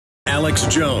Alex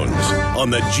Jones on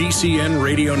the GCN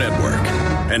Radio Network.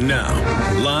 And now,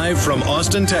 live from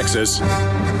Austin, Texas,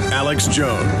 Alex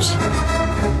Jones.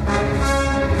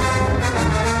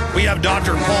 We have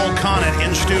Dr. Paul Connett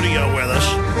in studio with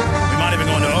us. We might even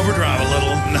go into overdrive a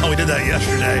little. No, we did that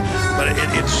yesterday. But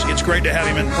it's great to have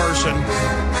him in person.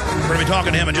 We're going to be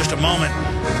talking to him in just a moment.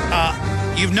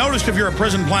 You've noticed if you're a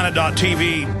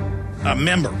PrisonPlanet.tv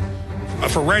member,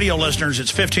 for radio listeners,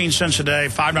 it's 15 cents a day,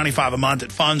 $5.95 a month.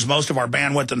 It funds most of our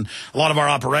bandwidth and a lot of our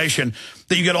operation.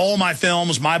 That you get all my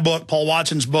films, my book, Paul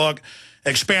Watson's book,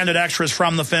 expanded extras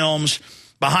from the films,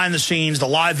 behind the scenes, the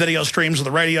live video streams of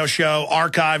the radio show,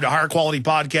 archived, a higher quality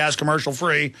podcast, commercial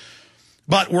free.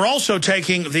 But we're also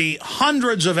taking the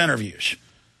hundreds of interviews,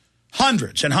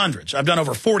 hundreds and hundreds. I've done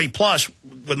over 40 plus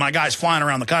with my guys flying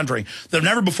around the country that have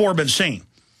never before been seen.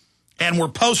 And we're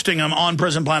posting them on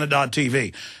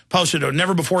PrisonPlanet.tv. Posted a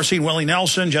never-before-seen Willie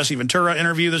Nelson, Jesse Ventura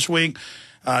interview this week.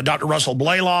 Dr. Russell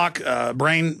Blaylock,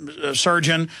 brain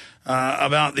surgeon,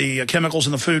 about the chemicals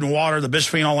in the food and water, the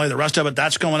bisphenol A, the rest of it.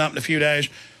 That's going up in a few days.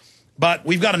 But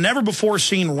we've got a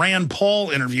never-before-seen Rand Paul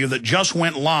interview that just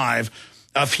went live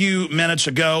a few minutes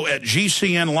ago at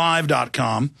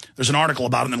GCNlive.com. There's an article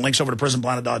about it that links over to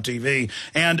PrisonPlanet.tv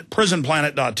and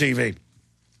PrisonPlanet.tv.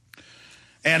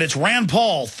 And it's Rand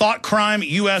Paul, Thought Crime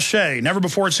USA.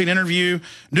 Never-before-seen interview.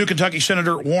 New Kentucky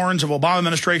senator warns of Obama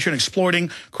administration exploiting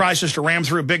crisis to ram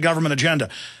through a big government agenda.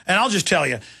 And I'll just tell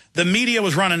you, the media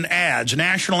was running ads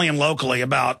nationally and locally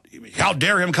about how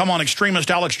dare him come on extremist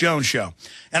Alex Jones show.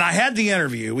 And I had the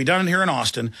interview. We done it here in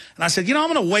Austin. And I said, you know,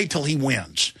 I'm going to wait till he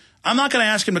wins. I'm not going to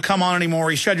ask him to come on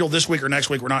anymore. He's scheduled this week or next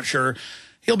week. We're not sure.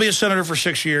 He'll be a senator for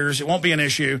 6 years. It won't be an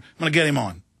issue. I'm going to get him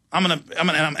on. I'm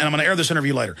gonna air this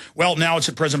interview later. Well, now it's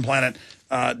at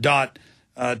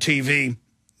PrisonPlanet.tv.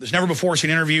 This never-before-seen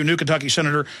interview. New Kentucky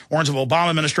senator warns of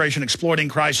Obama administration exploiting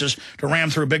crisis to ram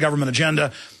through a big government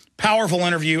agenda. Powerful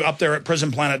interview up there at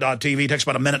PrisonPlanet.tv. It takes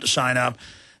about a minute to sign up,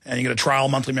 and you get a trial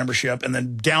monthly membership, and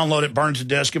then download it, burn it to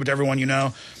disk, give it to everyone you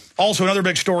know. Also, another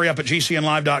big story up at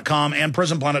GCNlive.com and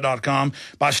PrisonPlanet.com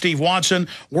by Steve Watson.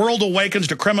 World awakens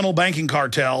to criminal banking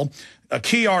cartel. A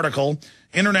key article.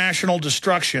 International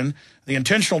destruction, the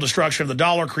intentional destruction of the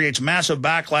dollar creates massive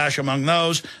backlash among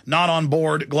those not on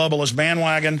board globalist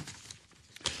bandwagon.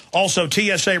 Also,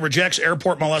 TSA rejects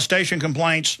airport molestation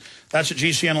complaints. That's at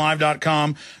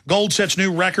GCNlive.com. Gold sets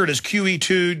new record as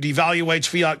QE2 devaluates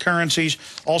fiat currencies.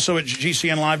 Also at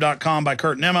GCNlive.com by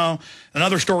Kurt Nimmo.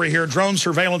 Another story here, drone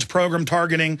surveillance program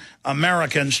targeting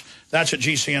Americans. That's at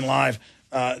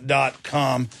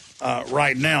GCNlive.com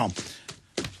right now.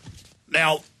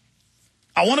 Now,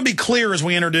 I want to be clear as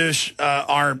we introduce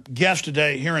our guest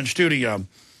today here in studio.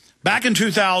 Back in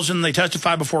 2000, they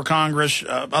testified before Congress,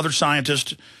 other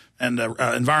scientists and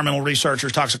environmental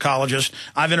researchers, toxicologists.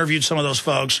 I've interviewed some of those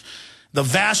folks. The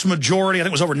vast majority, I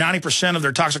think it was over 90% of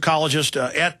their toxicologists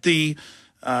at the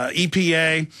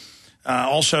EPA,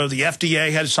 also the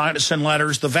FDA had to send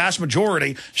letters. The vast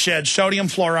majority said sodium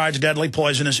fluoride is deadly,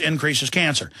 poisonous, increases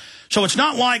cancer. So it's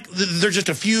not like there's just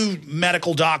a few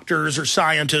medical doctors or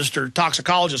scientists or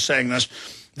toxicologists saying this.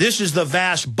 This is the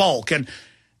vast bulk. And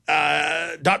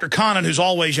Dr. Connett, who's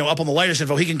always up on the latest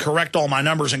info, he can correct all my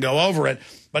numbers and go over it.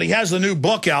 But he has the new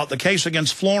book out, The Case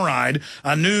Against Fluoride,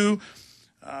 a new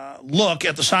look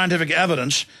at the scientific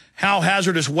evidence, how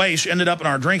hazardous waste ended up in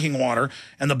our drinking water,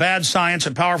 and the bad science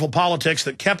and powerful politics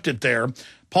that kept it there.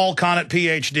 Paul Connett,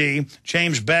 Ph.D.,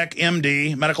 James Beck,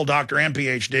 M.D., medical doctor and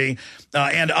Ph.D.,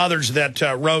 and others that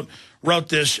wrote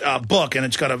this book. And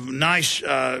it's got a nice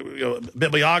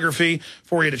bibliography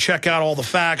for you to check out all the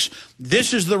facts.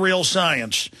 This is the real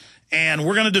science. And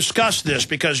we're going to discuss this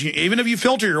because even if you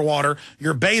filter your water,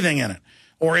 you're bathing in it.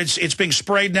 Or it's being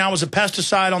sprayed now as a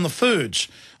pesticide on the foods,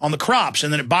 on the crops,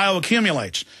 and then it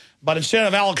bioaccumulates. But instead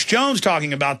of Alex Jones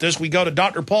talking about this, we go to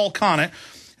Dr. Paul Connett.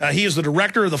 He is the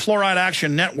director of the Fluoride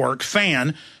Action Network,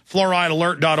 FAN,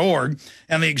 fluoridealert.org,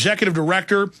 and the executive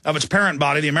director of its parent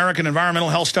body, the American Environmental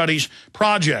Health Studies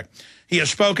Project. He has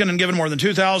spoken and given more than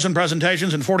 2,000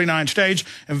 presentations in 49 states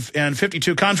and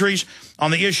 52 countries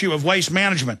on the issue of waste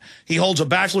management. He holds a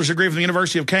bachelor's degree from the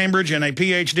University of Cambridge and a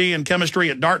Ph.D. in chemistry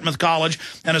at Dartmouth College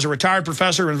and is a retired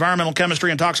professor of environmental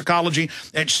chemistry and toxicology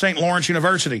at St. Lawrence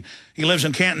University. He lives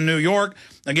in Canton, New York.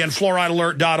 Again,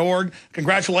 fluoridealert.org.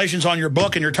 Congratulations on your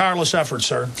book and your tireless efforts,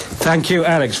 sir. Thank you,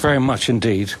 Alex, very much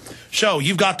indeed. So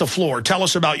you've got the floor. Tell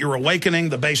us about your awakening,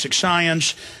 the basic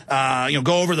science.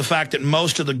 Go over the fact that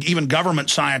most of even government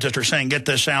scientists are saying, get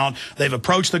this out. They've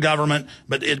approached the government,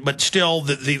 but still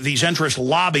these interests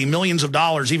lobby millions of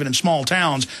dollars, even in small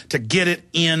towns, to get it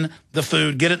in the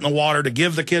food, get it in the water, to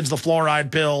give the kids the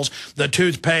fluoride pills, the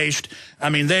toothpaste. I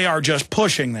mean, they are just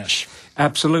pushing this.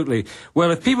 Absolutely.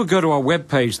 Well, if people go to our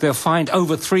webpage, they'll find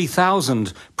over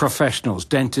 3,000 professionals,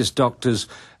 dentists, doctors,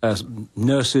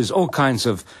 nurses, all kinds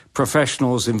of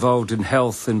professionals involved in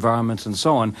health, environment, and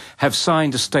so on, have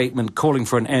signed a statement calling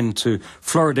for an end to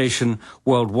fluoridation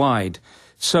worldwide.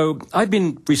 So I've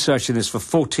been researching this for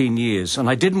 14 years, and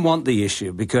I didn't want the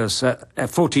issue because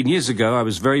 14 years ago I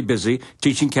was very busy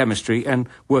teaching chemistry and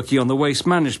working on the waste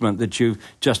management that you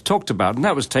just talked about, and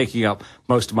that was taking up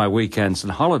most of my weekends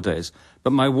and holidays.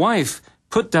 But my wife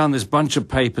put down this bunch of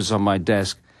papers on my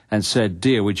desk and said,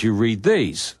 "Dear, would you read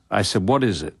these?" I said, "What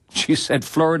is it?" She said,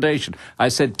 "Fluoridation." I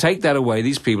said, "Take that away.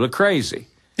 These people are crazy."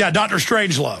 Yeah, Dr.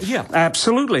 Strangelove. Yeah,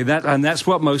 absolutely. That's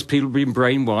what most people have been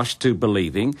brainwashed to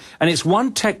believing. And it's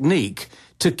one technique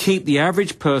to keep the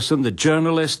average person, the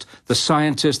journalist, the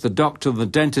scientist, the doctor, the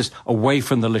dentist, away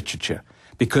from the literature.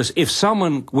 Because if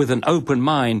someone with an open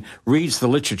mind reads the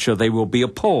literature, they will be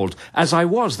appalled, as I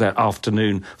was that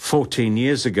afternoon 14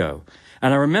 years ago.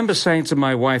 And I remember saying to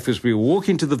my wife as we were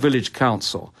walking to the village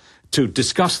council to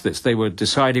discuss this, they were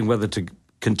deciding whether to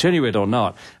continue it or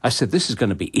not, I said, this is going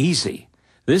to be easy.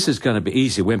 This is going to be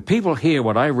easy. When people hear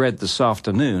what I read this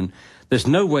afternoon, there's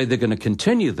no way they're going to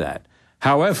continue that.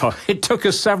 However, it took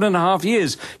us 7.5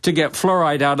 years to get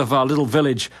fluoride out of our little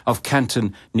village of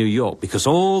Canton, New York, because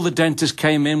all the dentists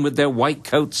came in with their white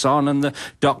coats on and the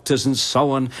doctors and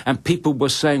so on, and people were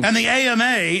saying... And the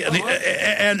AMA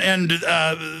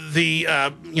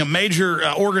the major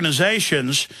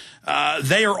organizations...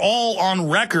 they are all on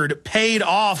record paid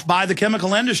off by the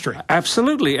chemical industry.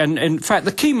 Absolutely. And in fact,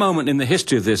 the key moment in the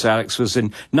history of this, Alex, was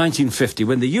in 1950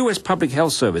 when the U.S. Public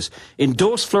Health Service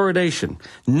endorsed fluoridation.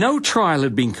 No trial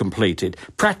had been completed.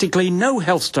 Practically no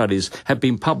health studies had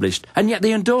been published. And yet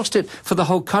they endorsed it for the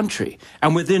whole country.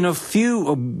 And within a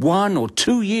few, 1 or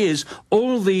 2 years,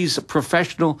 all these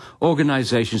professional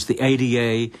organizations, the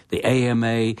ADA, the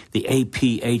AMA, the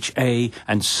APHA,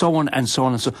 and so on and so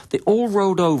on and so on, they all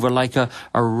rolled over like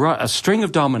a string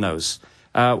of dominoes,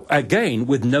 again,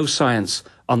 with no science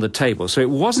on the table. So it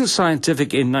wasn't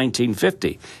scientific in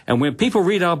 1950. And when people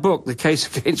read our book, The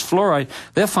Case Against Fluoride,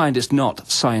 they'll find it's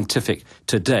not scientific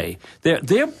today.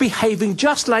 They're behaving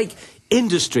just like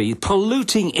industry,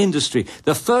 polluting industry.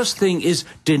 The first thing is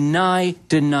deny,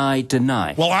 deny,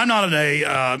 deny. Well, I'm not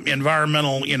an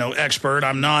environmental, expert.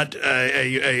 I'm not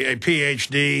a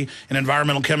PhD in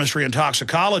environmental chemistry and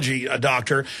toxicology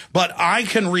doctor, but I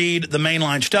can read the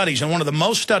mainline studies. And one of the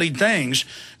most studied things,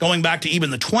 going back to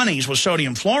even the 20s, was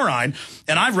sodium fluoride.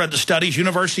 And I've read the studies,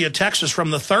 University of Texas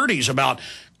from the 30s, about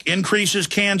increases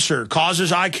cancer,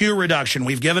 causes IQ reduction.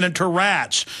 We've given it to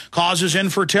rats, causes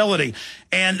infertility.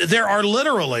 And there are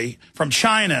literally, from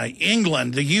China,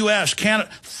 England, the U.S., Canada,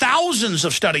 thousands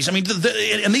of studies. I mean,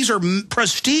 and these are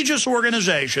prestigious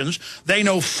organizations. They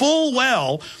know full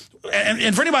well.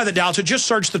 And for anybody that doubts it, just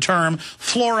search the term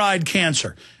fluoride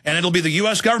cancer. And it'll be the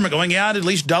U.S. government going, yeah, it at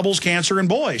least doubles cancer in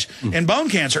boys and bone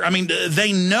cancer. I mean,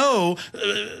 they know.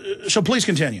 So please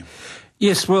continue.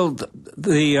 Yes, well,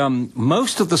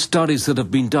 most of the studies that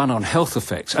have been done on health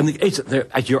effects, and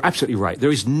you're absolutely right, there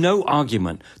is no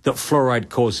argument that fluoride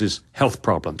causes health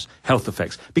problems, health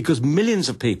effects, because millions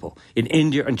of people in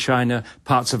India and China,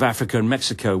 parts of Africa and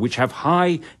Mexico, which have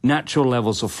high natural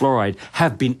levels of fluoride,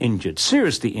 have been injured,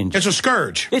 seriously injured. It's a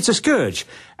scourge. It's a scourge.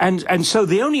 And so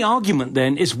the only argument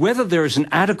then is whether there is an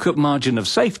adequate margin of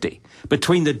safety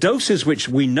between the doses which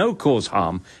we know cause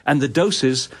harm and the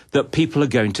doses that people are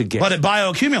going to get. But it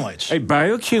bioaccumulates. It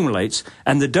bioaccumulates,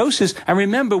 and the doses, and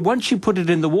remember, once you put it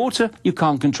in the water, you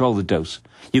can't control the dose.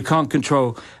 You can't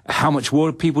control how much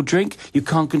water people drink. You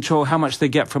can't control how much they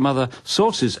get from other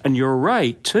sources. And you're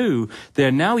right, too.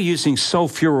 They're now using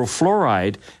sulfuryl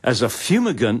fluoride as a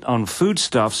fumigant on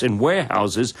foodstuffs in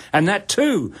warehouses, and that,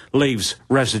 too, leaves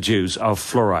residues of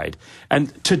fluoride.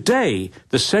 And today,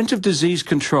 the Center of Disease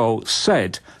Control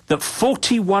said that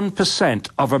 41%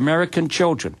 of American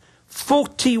children,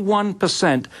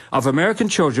 41% of American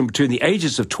children between the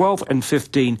ages of 12 and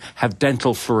 15 have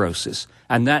dental fluorosis.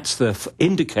 And that's the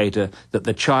indicator that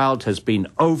the child has been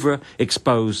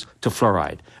overexposed to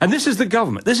fluoride. And this is the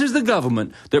government. This is the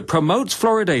government that promotes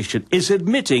fluoridation is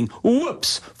admitting,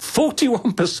 whoops,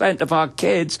 41% of our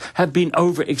kids have been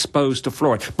overexposed to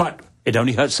fluoride. But it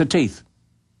only hurts the teeth.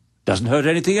 Doesn't hurt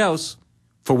anything else,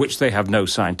 for which they have no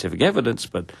scientific evidence,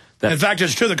 but In fact,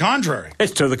 it's to the contrary.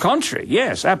 It's to the contrary,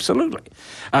 yes, absolutely.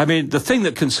 I mean, the thing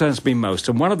that concerns me most,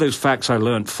 and one of those facts I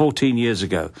learned 14 years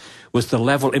ago, was the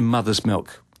level in mother's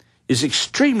milk is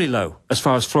extremely low as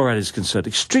far as fluoride is concerned,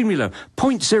 extremely low,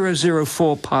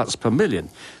 0.004 parts per million.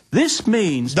 This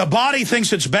means... The body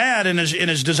thinks it's bad and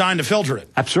is designed to filter it.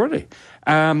 Absolutely.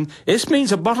 This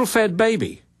means a bottle-fed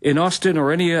baby in Austin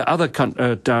or any other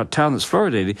town that's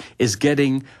fluoridated is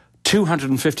getting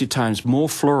 250 times more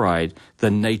fluoride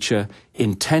than nature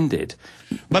intended.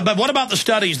 But what about the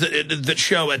studies that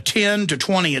show at 10 to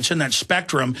 20, it's in that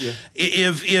spectrum, yeah.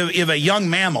 If a young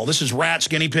mammal, this is rats,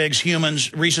 guinea pigs,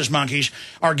 humans, rhesus monkeys,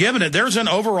 are given it, there's an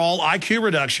overall IQ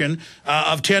reduction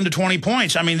of 10 to 20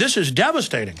 points. I mean, this is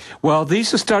devastating. Well,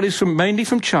 these are studies mainly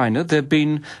from China. There have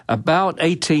been about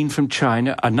 18 from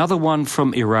China, another one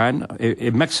from Iran,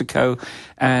 Mexico,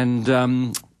 and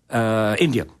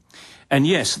India. And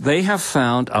yes, they have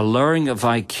found a lowering of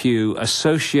IQ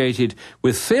associated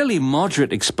with fairly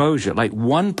moderate exposure, like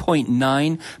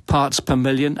 1.9 parts per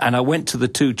million. And I went to the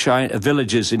two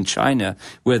villages in China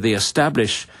where they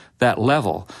established that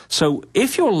level. So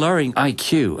if you're lowering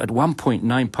IQ at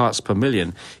 1.9 parts per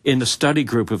million in a study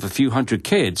group of a few hundred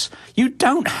kids, you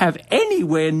don't have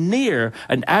anywhere near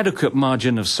an adequate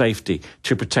margin of safety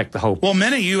to protect the whole. Well,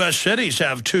 many U.S. cities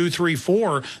have 2, 3,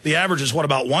 4. The average is, what,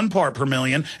 about 1 part per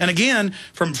million? And again,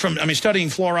 from studying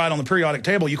fluoride on the periodic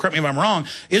table, you correct me if I'm wrong,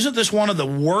 isn't this one of the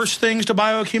worst things to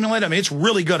bioaccumulate? I mean, it's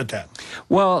really good at that.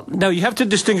 Well, no, you have to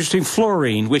distinguish between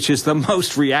fluorine, which is the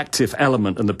most reactive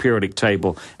element in the periodic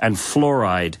table, and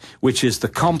fluoride, which is the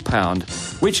compound,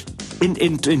 which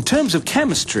in terms of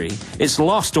chemistry, it's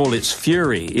lost all its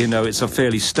fury. You know, it's a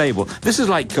fairly stable. This is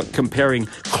like comparing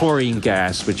chlorine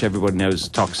gas, which everyone knows is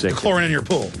toxic. The chlorine in your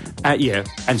pool. Yeah,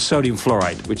 and sodium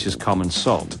fluoride, which is common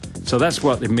salt. So that's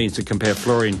what it means to compare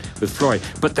fluorine with fluoride.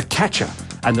 But the catcher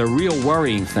and the real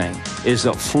worrying thing is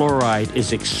that fluoride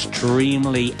is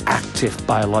extremely active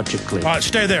biologically. All right,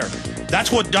 stay there. That's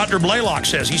what Dr. Blaylock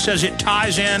says. He says it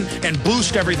ties in and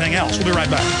boosts everything else. We'll be right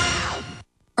back.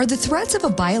 Are the threats of a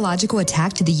biological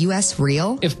attack to the U.S.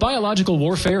 real? If biological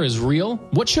warfare is real,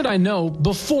 what should I know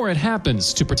before it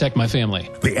happens to protect my family?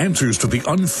 The answers to the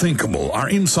unthinkable are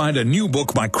inside a new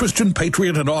book by Christian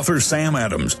patriot and author Sam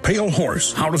Adams, Pale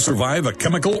Horse, How to Survive a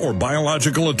Chemical or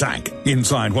Biological Attack.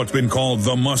 Inside what's been called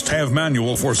the must-have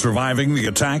manual for surviving the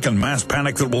attack and mass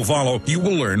panic that will follow, you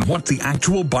will learn what the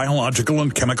actual biological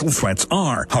and chemical threats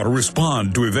are, how to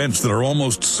respond to events that are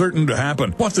almost certain to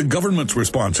happen, what the government's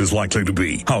response is likely to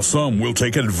be, how some will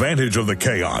take advantage of the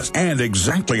chaos, and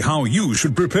exactly how you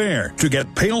should prepare. To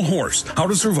get Pale Horse, How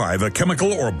to Survive a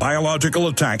Chemical or Biological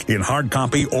Attack in hard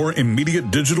copy or immediate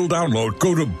digital download,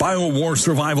 go to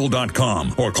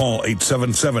biowarsurvival.com or call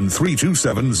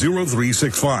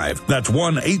 877-327-0365. That's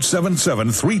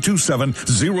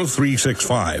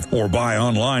 1-877-327-0365. Or buy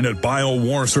online at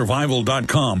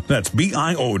biowarsurvival.com. That's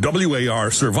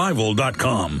BIOWAR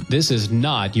survival.com. This is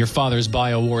not your father's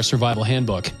BioWar Survival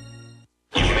Handbook.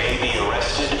 You may be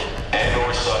arrested and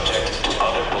or subject to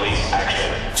other police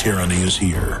action. Tyranny is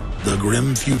here. The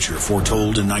grim future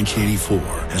foretold in 1984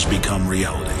 has become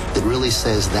reality. It really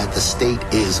says that the state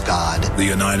is God. The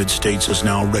United States is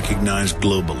now recognized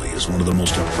globally as one of the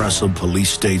most oppressive police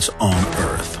states on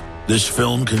earth. This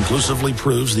film conclusively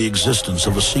proves the existence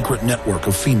of a secret network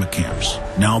of FEMA camps,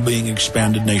 now being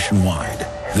expanded nationwide.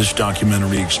 This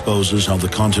documentary exposes how the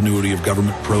continuity of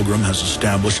government program has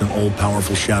established an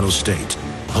all-powerful shadow state.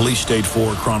 Police State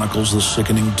 4 chronicles the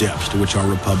sickening depths to which our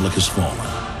republic has fallen.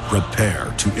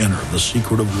 Prepare to enter the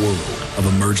secretive world of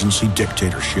emergency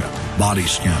dictatorship. Body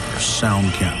scanners,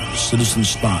 sound cameras, citizen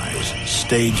spies,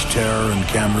 stage terror, and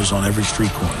cameras on every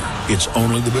street corner. It's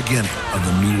only the beginning of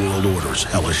the New World Order's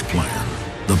hellish plan.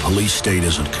 The police state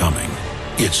isn't coming.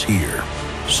 It's here.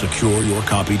 Secure your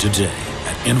copy today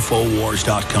at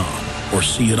Infowars.com or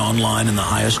see it online in the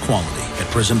highest quality at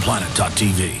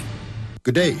PrisonPlanet.tv.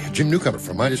 Good day, Jim Newcomer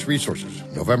from Midas Resources,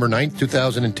 November 9th,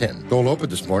 2010. Gold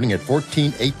opened this morning at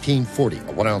 $14.1840.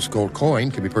 A 1-ounce gold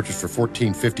coin can be purchased for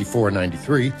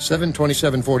 $14.54.93,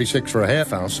 $7.27.46 for a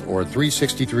half ounce, or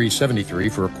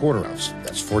 $3.63.73 for a quarter ounce.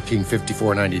 That's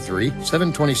 $14.54.93,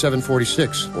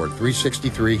 $7.27.46, or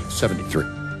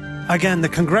 $3.63.73. Again, the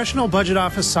Congressional Budget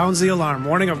Office sounds the alarm,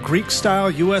 warning of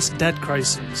Greek-style U.S. debt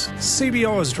crisis.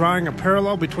 CBO is drawing a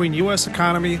parallel between U.S.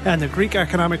 economy and the Greek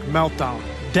economic meltdown.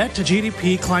 Debt to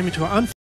GDP climbing to